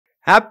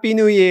Happy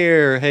New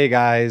Year! Hey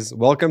guys,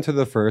 welcome to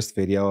the first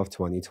video of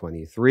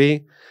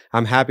 2023.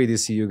 I'm happy to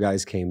see you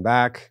guys came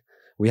back.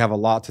 We have a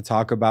lot to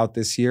talk about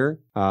this year,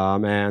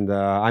 and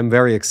I'm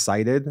very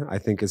excited. I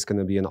think it's going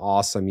to be an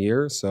awesome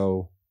year,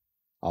 so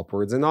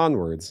upwards and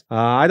onwards.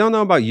 I don't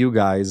know about you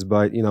guys,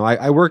 but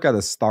I work at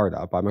a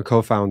startup. I'm a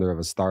co-founder of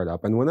a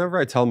startup, and whenever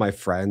I tell my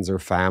friends or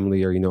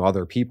family or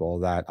other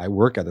people that I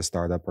work at a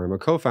startup or I'm a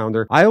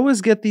co-founder, I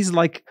always get these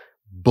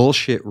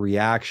bullshit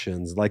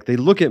reactions. Like they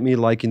look at me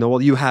like,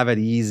 well, you have it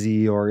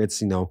easy, or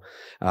it's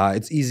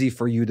easy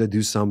for you to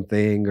do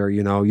something, or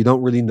you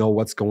don't really know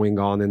what's going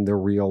on in the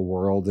real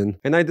world.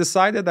 And I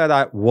decided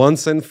that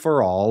once and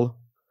for all,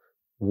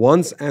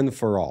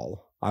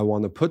 I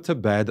want to put to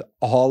bed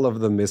all of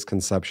the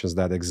misconceptions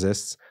that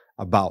exists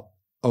about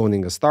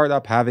owning a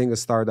startup, having a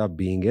startup,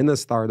 being in a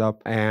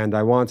startup. And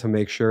I want to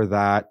make sure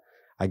that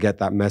I get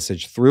that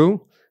message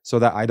through so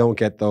that I don't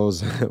get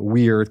those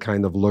weird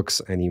kind of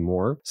looks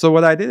anymore. So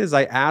what I did is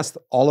I asked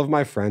all of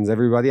my friends,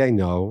 everybody I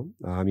know,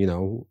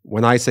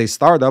 when I say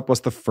startup,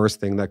 what's the first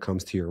thing that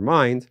comes to your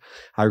mind?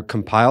 I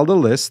compiled a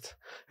list.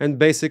 And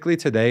basically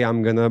today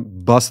I'm going to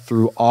bust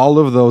through all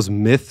of those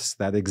myths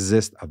that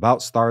exist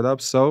about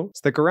startups. So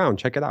stick around,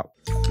 check it out.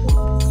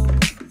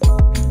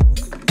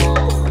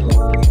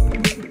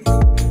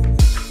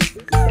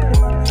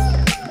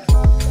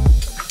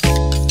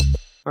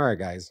 All right,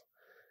 guys.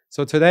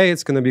 So today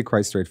it's going to be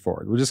quite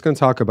straightforward. We're just going to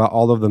talk about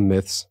all of the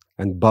myths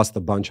and bust a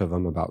bunch of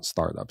them about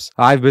startups.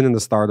 I've been in the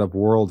startup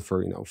world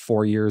for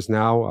 4 years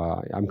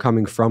now. I'm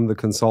coming from the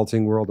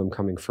consulting world. I'm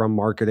coming from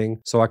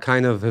marketing. So I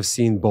kind of have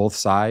seen both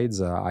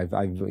sides. I've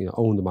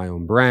owned my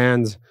own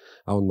brand,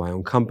 owned my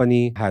own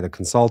company, had a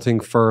consulting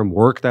firm,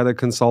 worked at a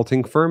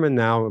consulting firm, and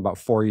now about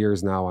 4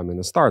 years now I'm in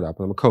a startup.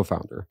 I'm a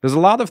co-founder. There's a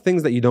lot of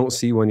things that you don't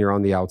see when you're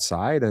on the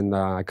outside, and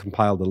I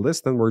compiled a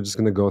list, and we're just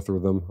going to go through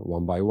them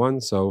one by one.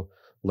 So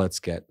let's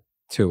get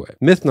to it.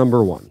 Myth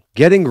number 1,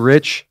 getting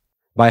rich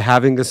by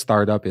having a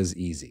startup is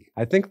easy.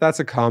 I think that's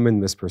a common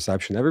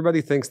misperception.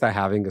 Everybody thinks that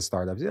having a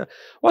startup,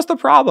 what's the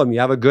problem? You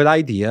have a good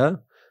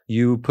idea.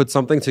 You put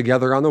something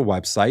together on a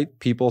website.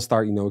 People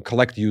start,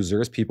 collect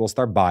users. People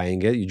start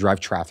buying it. You drive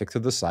traffic to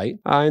the site.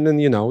 And then,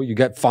 you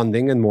get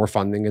funding and more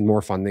funding and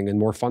more funding and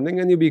more funding,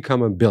 and you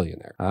become a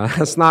billionaire.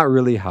 That's not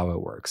really how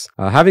it works.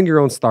 Having your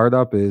own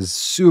startup is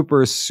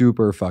super,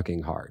 super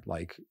fucking hard.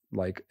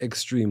 Like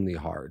extremely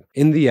hard.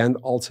 In the end,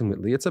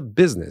 ultimately, it's a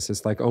business.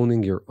 It's like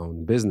owning your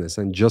own business.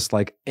 And just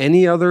like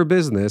any other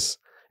business,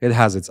 it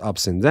has its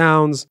ups and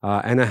downs.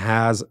 And it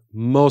has,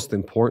 most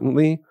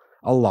importantly,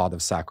 a lot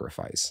of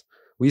sacrifice.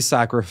 We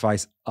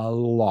sacrifice a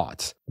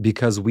lot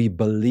because we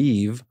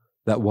believe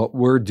that what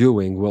we're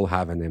doing will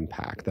have an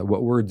impact, that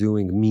what we're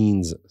doing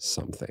means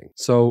something.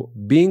 So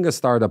being a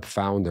startup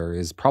founder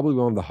is probably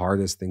one of the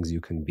hardest things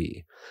you can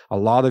be. A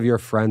lot of your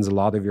friends, a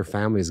lot of your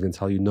family is going to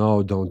tell you,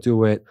 no, don't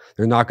do it.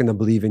 They're not going to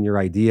believe in your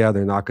idea.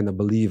 They're not going to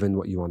believe in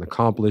what you want to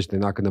accomplish. They're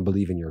not going to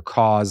believe in your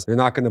cause. They're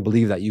not going to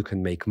believe that you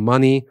can make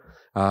money.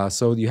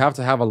 So you have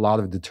to have a lot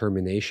of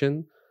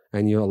determination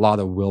and a lot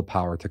of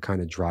willpower to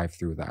kind of drive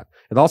through that.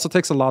 It also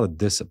takes a lot of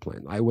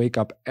discipline. I wake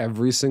up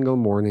every single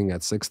morning at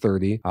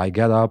 6:30. I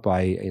get up,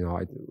 I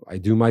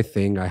do my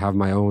thing. I have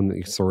my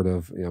own sort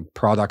of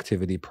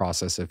productivity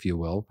process, if you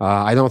will.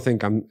 I don't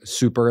think I'm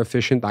super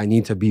efficient. I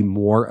need to be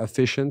more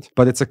efficient,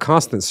 but it's a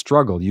constant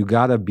struggle. You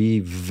gotta be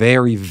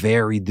very,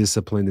 very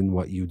disciplined in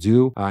what you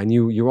do. And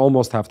you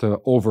almost have to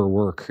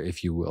overwork,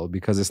 if you will,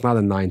 because it's not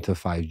a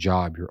 9-to-5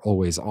 job. You're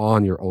always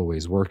on, you're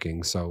always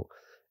working. So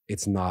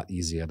it's not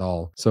easy at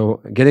all.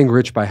 So getting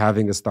rich by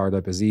having a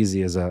startup is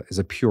easy is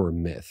a pure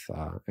myth.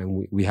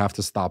 And we have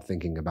to stop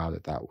thinking about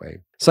it that way.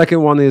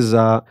 Second one is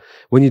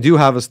when you do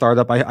have a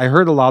startup, I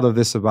heard a lot of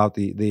this about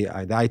the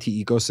IT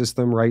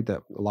ecosystem, right?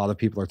 That a lot of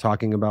people are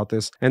talking about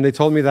this. And they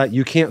told me that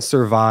you can't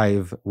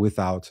survive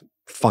without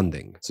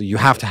funding. So you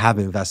have to have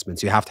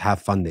investments. You have to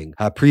have funding,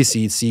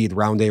 pre-seed, seed,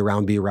 round A,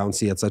 round B, round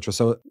C, etc.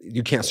 So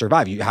you can't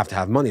survive. You have to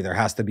have money. There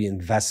has to be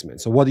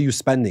investment. So what are you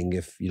spending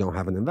if you don't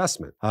have an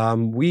investment?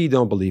 We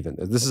don't believe in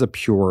this. This is a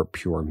pure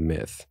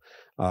myth.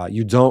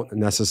 You don't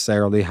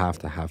necessarily have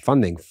to have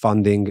funding.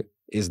 Funding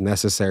is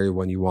necessary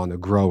when you want to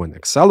grow and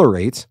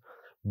accelerate,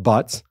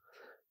 but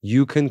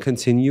you can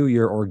continue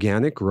your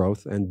organic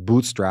growth and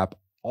bootstrap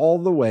all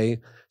the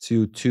way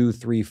to $2,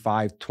 $3,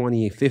 $5,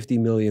 $20, $50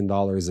 million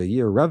a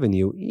year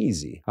revenue,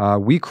 easy.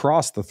 We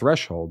crossed the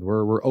threshold.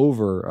 We're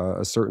over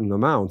a certain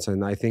amount.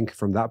 And I think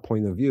from that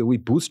point of view, we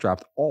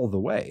bootstrapped all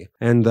the way.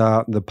 And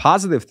the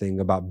positive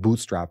thing about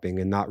bootstrapping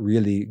and not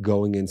really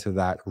going into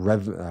that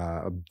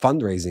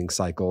fundraising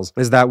cycles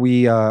is that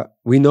we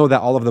know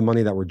that all of the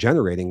money that we're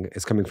generating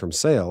is coming from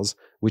sales,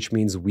 which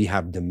means we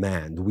have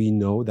demand. We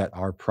know that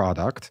our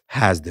product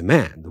has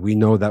demand. We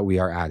know that we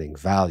are adding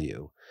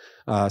value.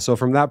 So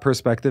from that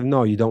perspective,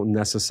 no, you don't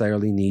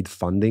necessarily need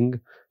funding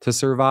to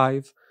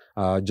survive.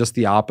 Just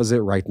the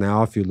opposite right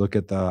now, if you look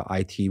at the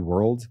IT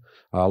world,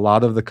 a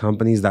lot of the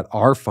companies that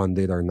are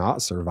funded are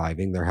not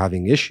surviving. They're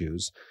having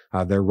issues.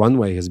 Their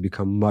runway has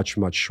become much,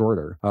 much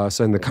shorter.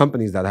 So in the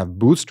companies that have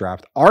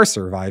bootstrapped are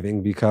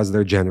surviving because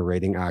they're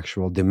generating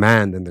actual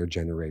demand and they're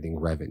generating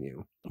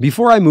revenue.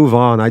 Before I move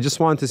on, I just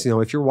want to say,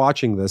 if you're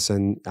watching this,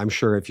 and I'm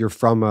sure if you're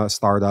from a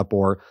startup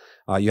or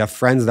you have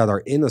friends that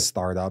are in a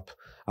startup,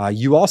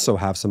 you also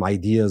have some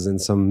ideas and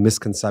some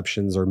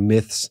misconceptions or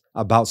myths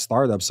about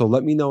startups. So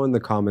let me know in the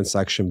comment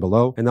section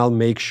below, and I'll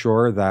make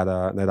sure that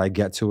that I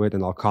get to it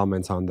and I'll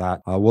comment on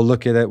that. We'll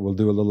look at it, we'll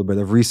do a little bit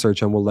of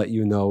research, and we'll let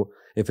you know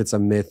if it's a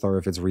myth or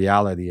if it's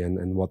reality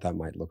and what that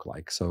might look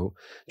like. So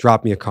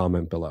drop me a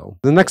comment below.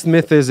 The next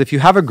myth is if you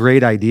have a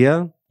great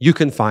idea, you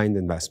can find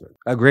investment.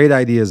 A great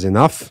idea is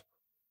enough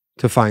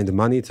to find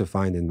money, to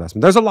find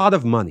investment. There's a lot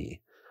of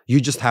money. You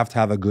just have to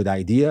have a good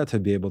idea to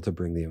be able to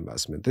bring the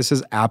investment. This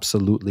is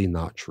absolutely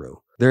not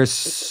true. There's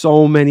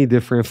so many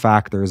different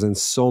factors and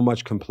so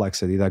much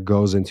complexity that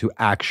goes into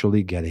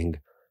actually getting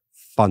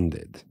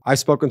funded. I've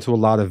spoken to a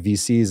lot of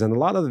VCs, and a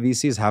lot of the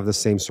VCs have the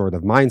same sort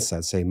of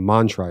mindset, same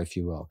mantra, if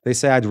you will. They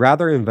say, I'd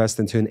rather invest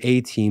into an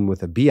A team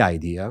with a B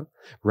idea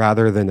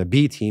rather than a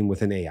B team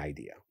with an A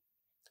idea.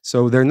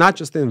 So they're not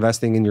just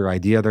investing in your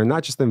idea, they're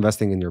not just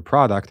investing in your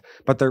product,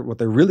 but what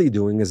they're really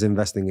doing is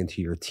investing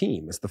into your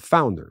team. It's the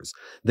founders.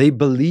 They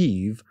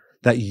believe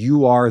that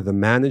you are the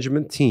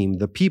management team,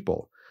 the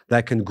people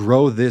that can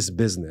grow this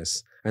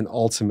business and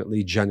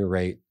ultimately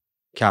generate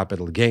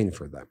capital gain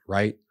for them,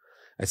 right?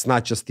 It's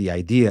not just the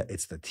idea,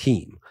 it's the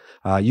team.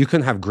 You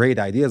can have great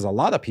ideas. A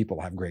lot of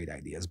people have great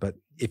ideas, but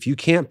if you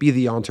can't be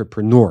the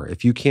entrepreneur,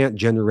 if you can't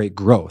generate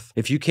growth,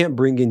 if you can't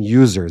bring in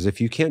users,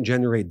 if you can't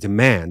generate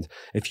demand,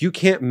 if you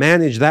can't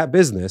manage that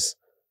business,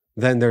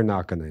 then they're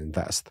not going to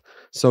invest.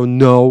 So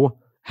no,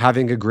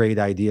 having a great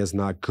idea is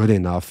not good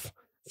enough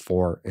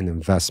for an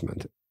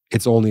investment.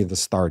 It's only the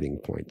starting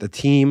point. The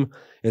team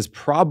is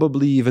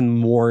probably even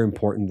more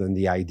important than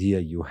the idea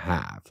you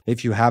have.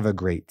 If you have a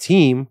great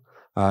team,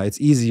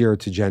 it's easier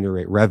to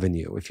generate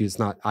revenue. If it's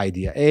not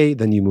idea A,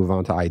 then you move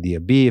on to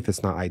idea B. If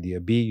it's not idea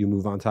B, you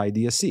move on to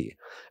idea C.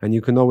 And you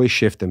can always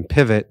shift and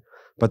pivot,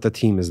 but the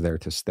team is there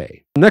to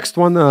stay. Next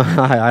one,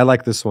 I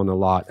like this one a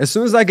lot. As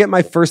soon as I get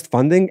my first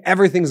funding,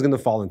 everything's going to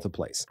fall into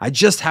place. I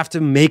just have to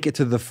make it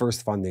to the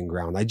first funding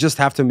round. I just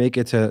have to make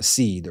it to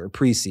seed or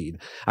pre-seed.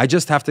 I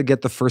just have to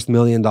get the first $1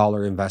 million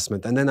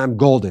investment, and then I'm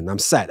golden. I'm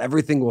set.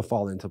 Everything will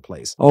fall into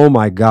place. Oh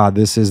my God,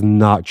 this is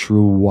not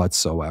true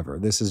whatsoever.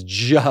 This is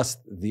just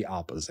the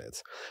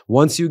opposite.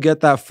 Once you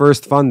get that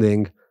first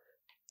funding,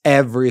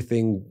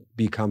 everything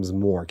becomes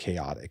more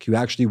chaotic. You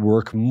actually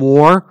work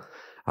more.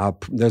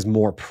 There's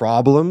more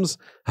problems,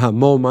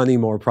 more money,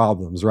 more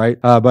problems, right?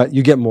 But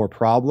you get more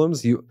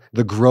problems.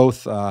 The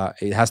growth,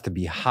 it has to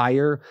be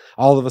higher.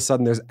 All of a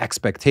sudden, there's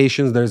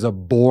expectations. There's a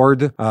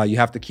board. You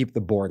have to keep the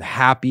board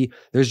happy.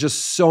 There's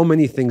just so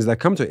many things that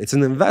come to it. It's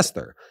an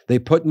investor. They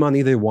put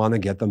money, they want to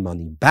get the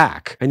money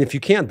back. And if you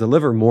can't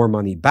deliver more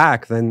money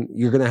back, then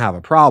you're going to have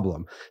a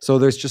problem. So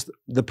there's just,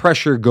 the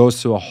pressure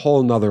goes to a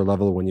whole nother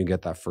level when you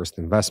get that first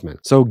investment.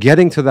 So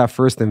getting to that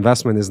first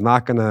investment is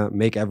not going to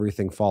make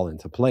everything fall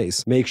into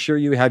place. Make sure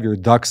you have your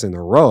ducks in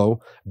a row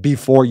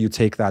before you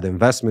take that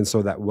investment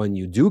so that when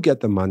you do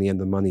get the money and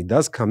the money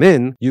does come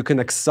in, you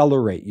can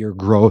accelerate your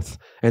growth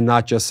and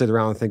not just sit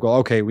around and think, well,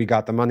 okay, we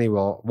got the money.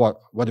 Well,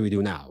 what do we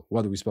do now?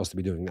 What are we supposed to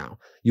be doing now?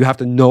 You have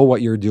to know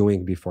what you're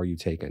doing before you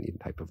take any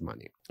type of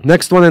money.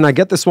 Next one, and I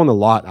get this one a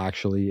lot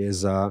actually,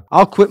 is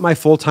I'll quit my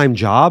full-time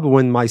job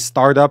when my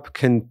startup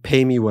can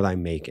pay me what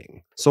I'm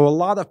making. So a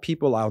lot of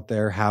people out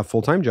there have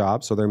full-time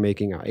jobs, so they're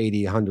making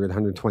 80, 100,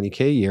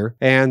 120K a year,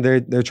 and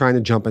they're trying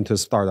to jump into a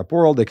startup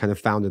world. They kind of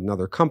founded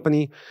another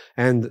company,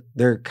 and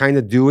they're kind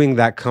of doing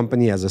that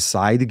company as a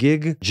side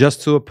gig,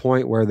 just to a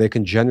point where they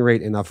can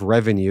generate enough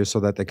revenue so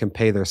that they can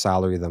pay their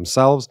salary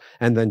themselves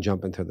and then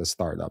jump into the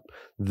startup.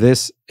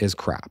 This is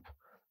crap.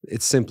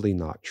 It's simply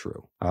not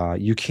true.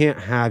 You can't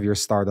have your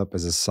startup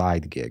as a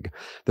side gig.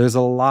 There's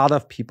a lot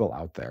of people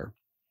out there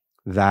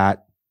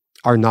that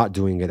are not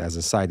doing it as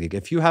a side gig.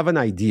 If you have an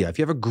idea, if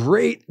you have a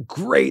great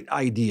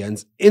idea and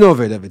it's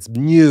innovative, it's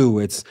new,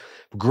 it's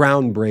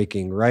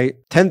groundbreaking, right?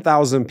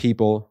 10,000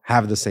 people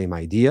have the same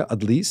idea,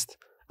 at least.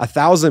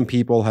 1,000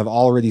 people have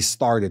already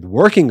started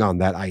working on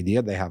that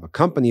idea. They have a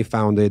company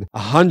founded.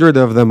 100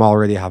 of them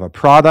already have a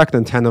product,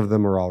 and 10 of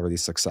them are already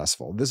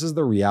successful. This is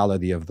the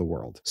reality of the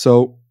world.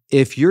 So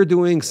if you're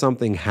doing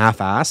something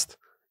half-assed,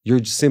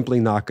 you're simply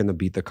not going to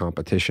beat the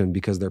competition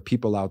because there are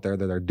people out there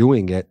that are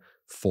doing it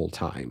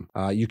full-time.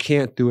 You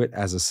can't do it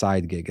as a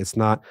side gig. It's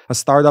not, a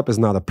startup is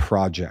not a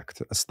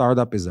project. A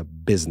startup is a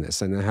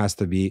business, and it has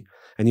to be,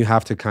 and you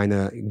have to kind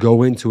of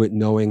go into it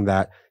knowing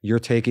that you're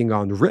taking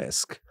on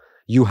risk.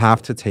 You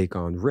have to take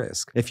on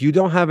risk. If you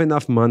don't have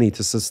enough money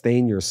to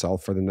sustain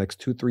yourself for the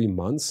next 2-3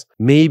 months,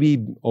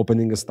 maybe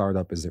opening a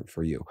startup isn't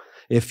for you.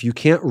 If you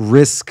can't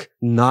risk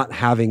not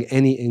having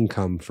any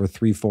income for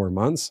 3-4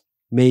 months,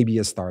 maybe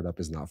a startup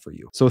is not for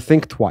you. So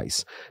think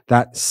twice.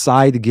 That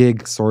side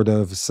gig sort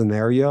of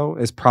scenario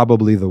is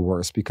probably the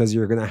worst because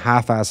you're going to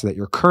half-ass it at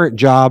your current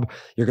job,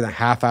 you're going to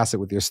half-ass it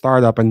with your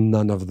startup, and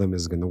none of them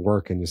is going to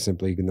work, and you're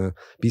simply going to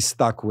be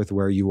stuck with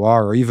where you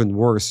are, or even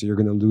worse, you're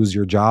going to lose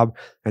your job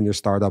and your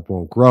startup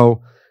won't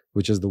grow,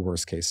 which is the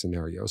worst case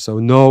scenario. So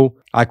no,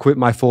 I quit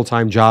my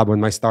full-time job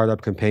when my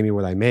startup can pay me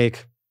what I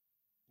make.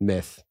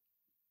 Myth.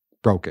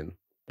 Broken.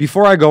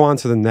 Before I go on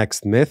to the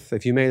next myth,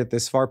 if you made it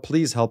this far,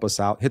 please help us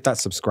out. Hit that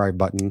subscribe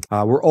button.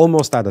 We're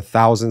almost at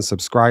 1,000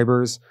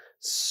 subscribers.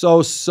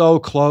 So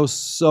close,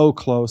 so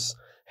close.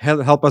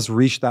 Help us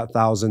reach that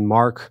 1,000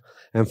 mark.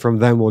 And from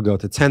then we'll go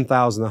to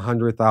 10,000,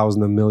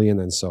 100,000, a million,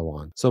 and so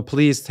on. So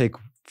please take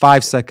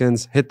 5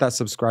 seconds, hit that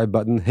subscribe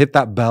button, hit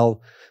that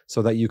bell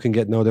so that you can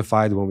get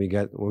notified when we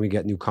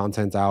get new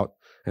content out,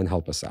 and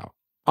help us out.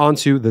 On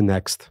to the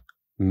next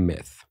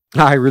myth.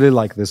 I really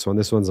like this one.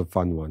 This one's a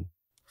fun one.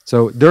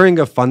 So during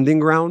a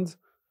funding round,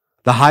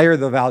 the higher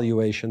the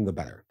valuation, the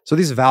better. So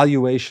these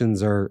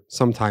valuations are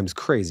sometimes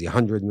crazy,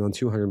 100 million,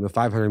 200 million,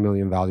 500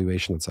 million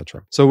valuation,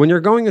 etc. So when you're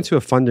going into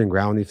a funding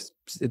round,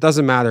 it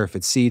doesn't matter if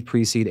it's seed,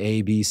 pre-seed,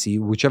 A, B, C,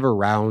 whichever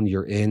round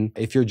you're in.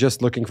 If you're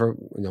just looking for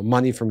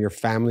money from your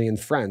family and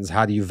friends,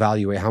 how do you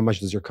evaluate how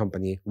much is your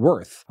company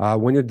worth?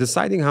 When you're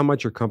deciding how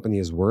much your company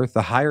is worth,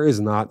 the higher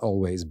is not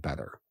always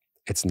better.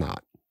 It's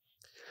not.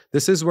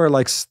 This is where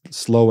like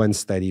slow and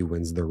steady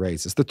wins the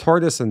race. It's the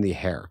tortoise and the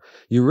hare.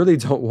 You really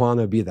don't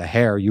want to be the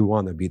hare. You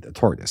want to be the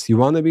tortoise. You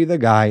want to be the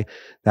guy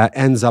that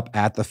ends up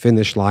at the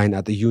finish line,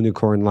 at the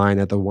unicorn line,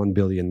 at the 1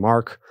 billion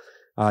mark.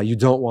 You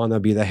don't want to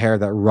be the hare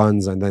that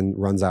runs and then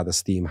runs out of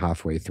steam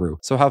halfway through.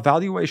 So how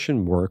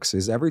valuation works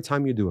is every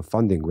time you do a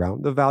funding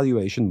round, the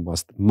valuation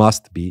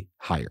must be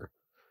higher.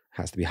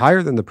 Has to be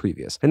higher than the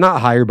previous, and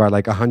not higher by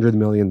like 100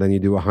 million, then you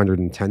do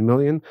 110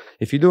 million.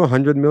 If you do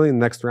 100 million,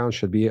 next round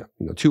should be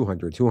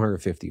 200,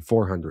 250,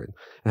 400.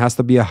 It has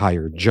to be a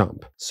higher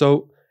jump.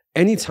 So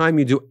anytime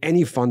you do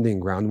any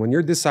funding round, when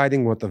you're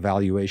deciding what the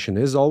valuation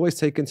is, always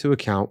take into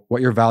account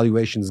what your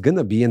valuation is going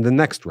to be in the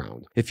next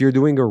round. If you're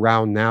doing a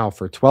round now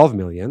for 12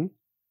 million,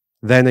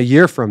 then a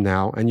year from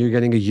now, and you're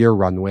getting a year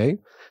runway,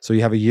 so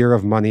you have a year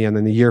of money, and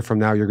then a year from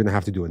now, you're going to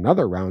have to do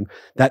another round.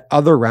 That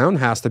other round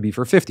has to be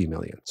for 50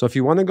 million. So if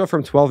you want to go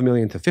from 12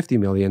 million to 50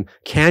 million,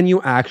 can you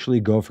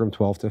actually go from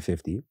 12 to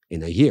 50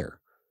 in a year?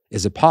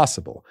 Is it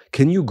possible?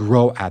 Can you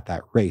grow at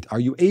that rate? Are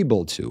you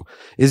able to?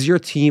 Is your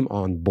team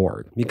on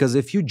board? Because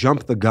if you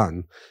jump the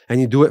gun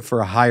and you do it for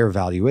a higher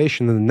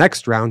valuation, in the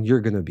next round,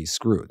 you're going to be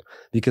screwed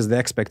because the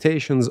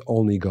expectations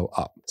only go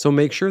up. So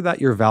make sure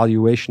that your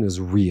valuation is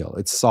real.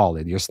 It's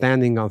solid. You're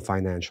standing on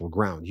financial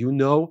ground. You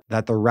know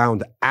that the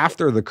round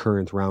after the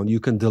current round, you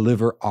can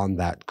deliver on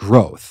that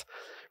growth.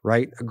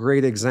 Right? A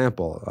great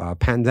example,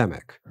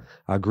 pandemic.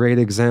 A great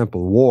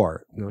example,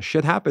 war.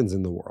 Shit happens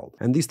in the world.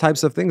 And these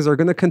types of things are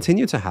going to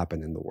continue to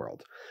happen in the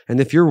world.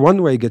 And if your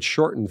runway gets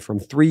shortened from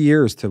 3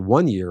 years to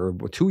 1 year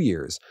or 2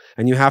 years,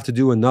 and you have to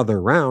do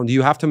another round,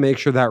 you have to make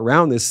sure that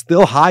round is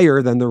still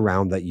higher than the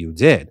round that you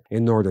did.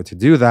 In order to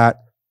do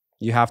that,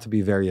 you have to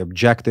be very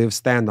objective,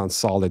 stand on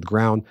solid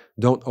ground,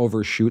 don't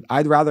overshoot.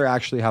 I'd rather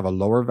actually have a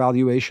lower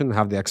valuation,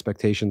 have the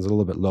expectations a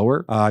little bit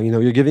lower.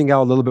 You're giving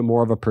out a little bit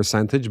more of a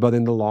percentage, but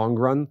in the long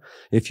run,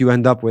 if you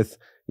end up with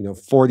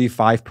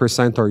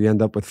 45% or you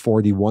end up with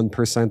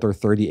 41% or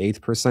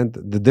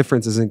 38%, the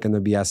difference isn't going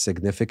to be as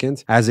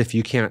significant as if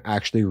you can't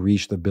actually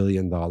reach the $1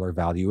 billion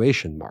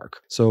valuation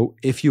mark. So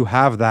if you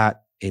have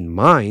that in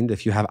mind,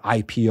 if you have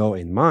IPO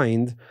in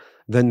mind,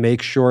 then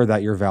make sure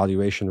that your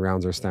valuation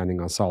rounds are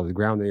standing on solid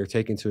ground and you're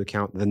taking into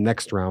account the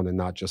next round and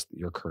not just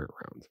your current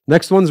round.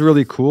 Next one's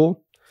really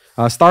cool.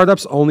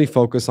 Startups only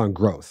focus on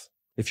growth.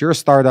 If you're a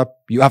startup,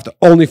 you have to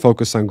only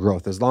focus on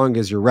growth. As long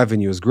as your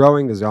revenue is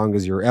growing, as long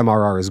as your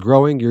MRR is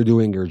growing, you're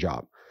doing your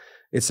job.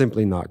 It's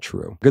simply not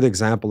true. A good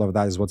example of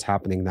that is what's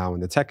happening now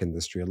in the tech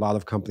industry. A lot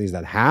of companies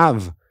that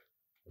have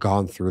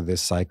gone through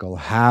this cycle,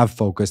 have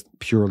focused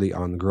purely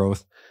on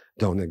growth,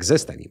 don't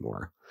exist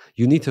anymore.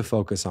 You need to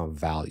focus on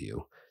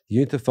value. You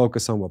need to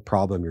focus on what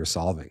problem you're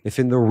solving. If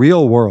in the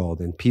real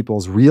world, in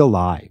people's real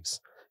lives,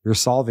 you're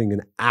solving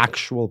an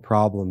actual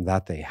problem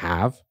that they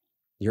have,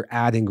 you're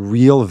adding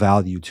real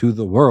value to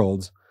the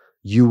world,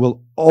 you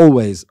will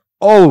always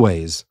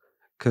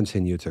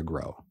continue to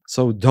grow.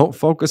 So don't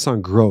focus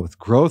on growth.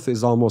 Growth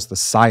is almost a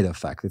side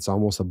effect. It's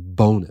almost a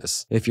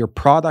bonus. If your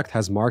product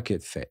has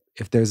market fit,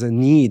 if there's a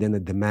need and a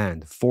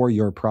demand for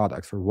your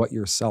product, for what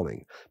you're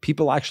selling,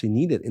 people actually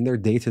need it in their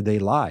day-to-day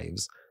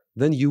lives,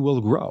 then you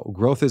will grow.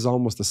 Growth is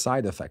almost a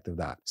side effect of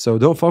that. So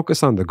don't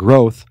focus on the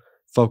growth,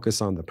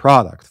 focus on the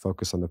product,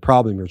 focus on the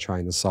problem you're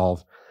trying to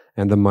solve,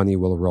 and the money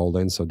will roll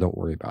in, so don't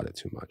worry about it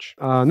too much.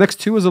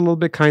 Next two is a little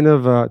bit kind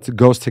of, it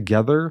goes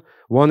together.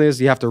 One is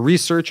you have to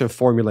research and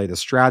formulate a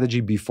strategy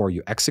before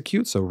you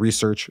execute. So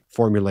research,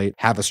 formulate,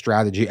 have a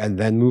strategy, and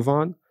then move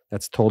on.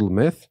 That's total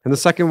myth. And the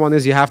second one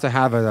is you have to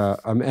have an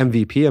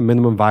MVP, a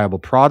minimum viable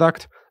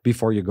product,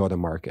 before you go to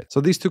market. So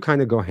these two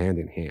kind of go hand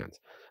in hand.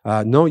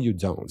 No, you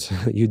don't.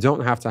 You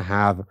don't have to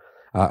have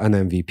an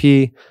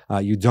MVP.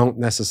 You don't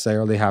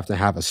necessarily have to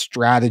have a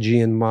strategy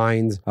in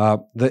mind.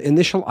 The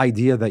initial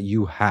idea that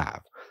you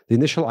have, the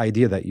initial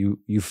idea that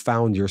you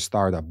found your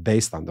startup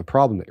based on the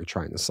problem that you're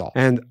trying to solve.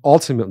 And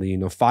ultimately,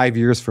 5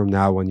 years from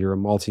now, when you're a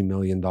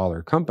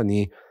multi-million-dollar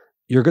company,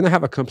 you're going to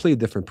have a completely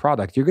different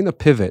product. You're going to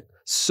pivot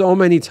so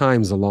many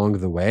times along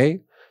the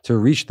way to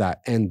reach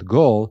that end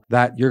goal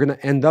that you're going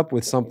to end up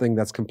with something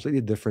that's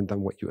completely different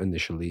than what you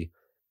initially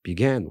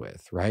began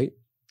with, right?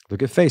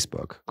 Look at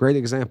Facebook. Great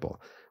example.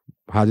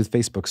 How did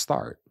Facebook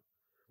start?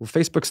 Well,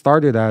 Facebook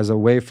started as a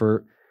way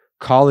for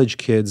college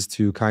kids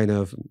to kind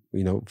of,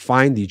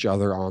 find each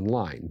other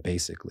online,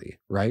 basically,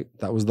 right?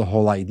 That was the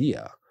whole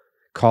idea.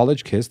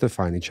 College kids to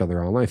find each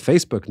other online.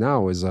 Facebook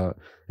now is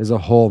a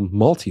whole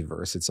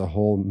multiverse. It's a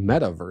whole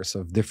metaverse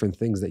of different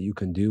things that you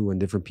can do and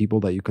different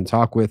people that you can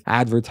talk with,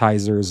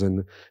 advertisers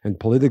and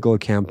political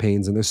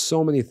campaigns. And there's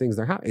so many things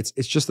there.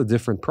 It's just a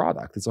different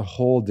product. It's a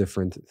whole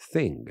different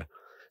thing.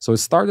 So it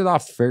started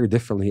off very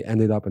differently,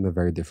 ended up in a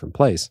very different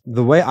place.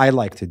 The way I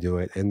like to do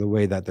it and the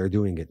way that they're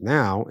doing it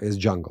now is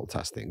jungle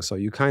testing. So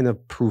you kind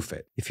of proof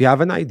it. If you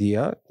have an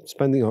idea,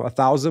 spend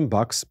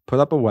 $1,000, put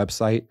up a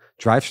website,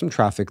 drive some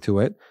traffic to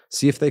it,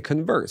 see if they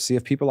convert, see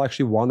if people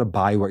actually want to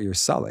buy what you're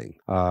selling.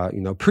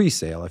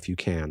 Pre-sale if you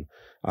can,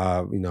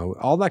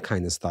 all that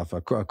kind of stuff.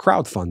 A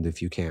crowdfund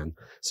if you can.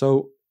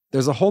 So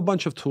there's a whole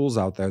bunch of tools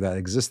out there that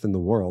exist in the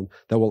world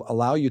that will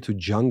allow you to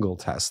jungle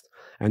test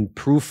and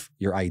proof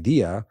your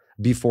idea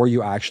before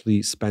you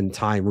actually spend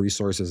time,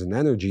 resources, and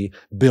energy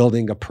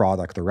building a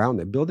product around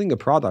it. Building a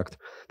product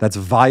that's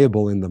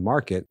viable in the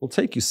market will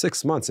take you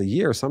 6 months, a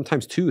year,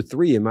 sometimes 2,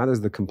 3. It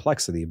matters the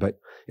complexity, but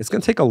it's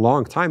going to take a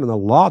long time and a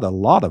lot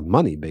of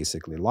money,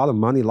 basically. A lot of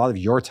money, a lot of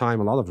your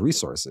time, a lot of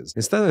resources.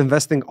 Instead of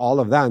investing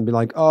all of that and be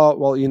like, oh,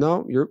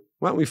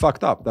 well, we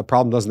fucked up. That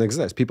problem doesn't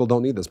exist. People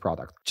don't need this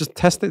product. Just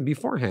test it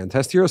beforehand.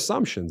 Test your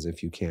assumptions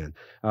if you can.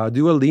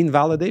 Do a lean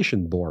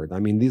validation board. I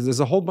mean, there's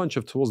a whole bunch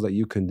of tools that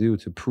you can do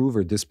to prove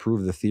or disprove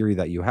the theory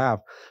that you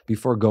have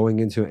before going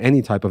into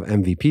any type of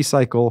MVP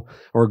cycle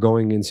or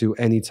going into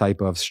any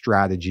type of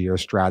strategy or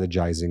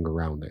strategizing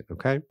around it,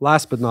 okay?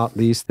 Last but not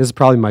least, this is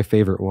probably my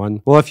favorite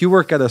one. Well, if you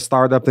work at a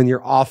startup, then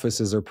your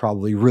offices are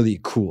probably really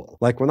cool.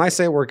 Like when I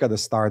say work at a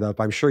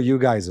startup, I'm sure you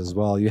guys as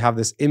well, you have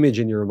this image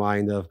in your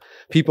mind of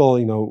people,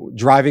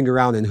 driving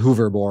around in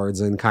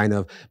hoverboards and kind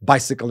of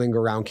bicycling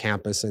around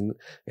campus and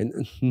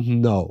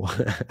no,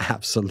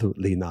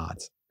 absolutely not.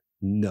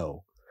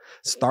 No.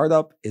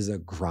 Startup is a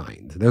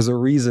grind. There's a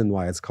reason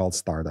why it's called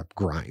startup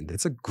grind.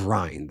 It's a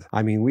grind.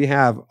 I mean, we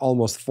have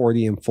almost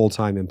 40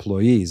 full-time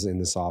employees in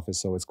this office,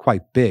 so it's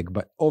quite big.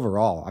 But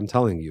overall, I'm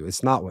telling you,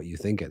 it's not what you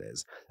think it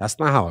is. That's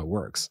not how it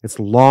works. It's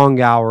long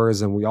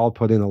hours, and we all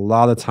put in a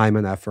lot of time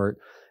and effort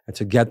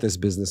to get this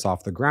business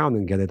off the ground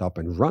and get it up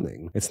and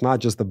running. It's not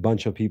just a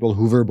bunch of people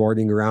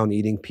hoverboarding around,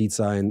 eating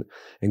pizza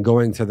and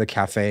going to the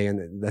cafe.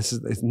 And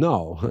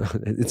no,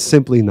 it's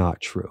simply not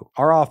true.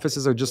 Our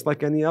offices are just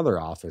like any other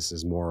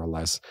offices, more or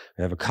less.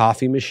 We have a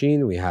coffee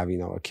machine. We have,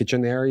 a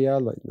kitchen area,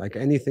 like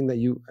anything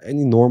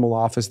any normal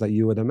office that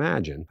you would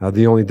imagine.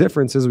 The only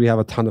difference is we have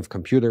a ton of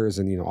computers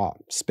and,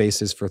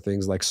 spaces for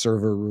things like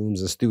server rooms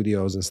and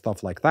studios and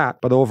stuff like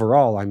that. But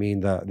overall, I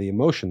mean, the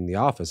emotion in the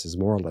office is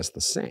more or less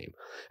the same.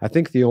 I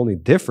think the only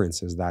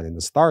difference is that in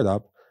the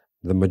startup,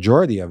 the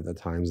majority of the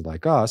times,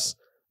 like us,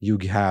 you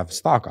have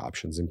stock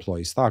options,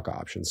 employee stock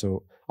options.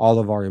 So all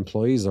of our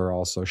employees are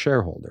also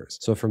shareholders.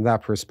 So from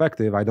that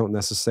perspective, I don't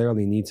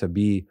necessarily need to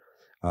be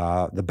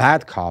the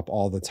bad cop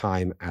all the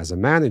time as a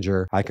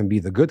manager. I can be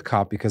the good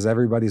cop because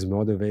everybody's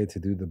motivated to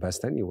do the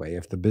best anyway.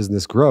 If the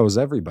business grows,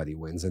 everybody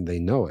wins and they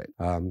know it.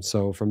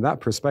 So from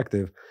that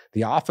perspective,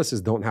 the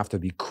offices don't have to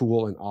be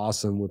cool and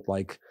awesome with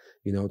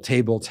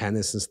table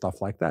tennis and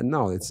stuff like that.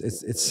 No,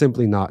 it's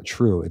simply not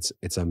true.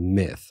 It's a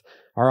myth.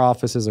 Our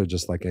offices are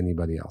just like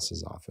anybody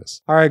else's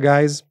office. All right,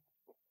 guys.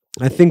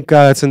 I think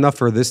it's enough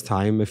for this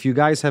time. If you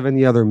guys have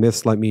any other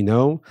myths, let me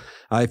know.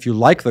 If you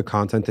like the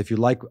content, if you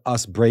like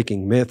us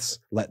breaking myths,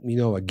 let me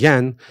know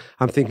again.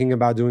 I'm thinking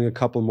about doing a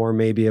couple more,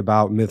 maybe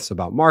about myths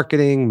about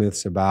marketing,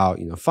 myths about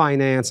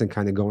finance, and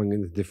kind of going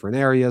into different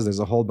areas. There's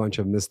a whole bunch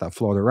of myths that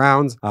float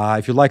around.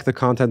 If you like the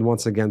content,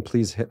 once again,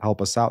 please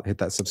help us out. Hit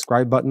that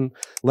subscribe button.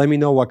 Let me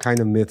know what kind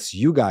of myths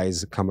you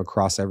guys come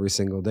across every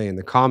single day in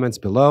the comments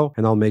below,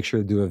 and I'll make sure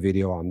to do a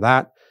video on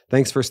that.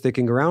 Thanks for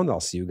sticking around. I'll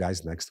see you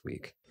guys next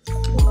week.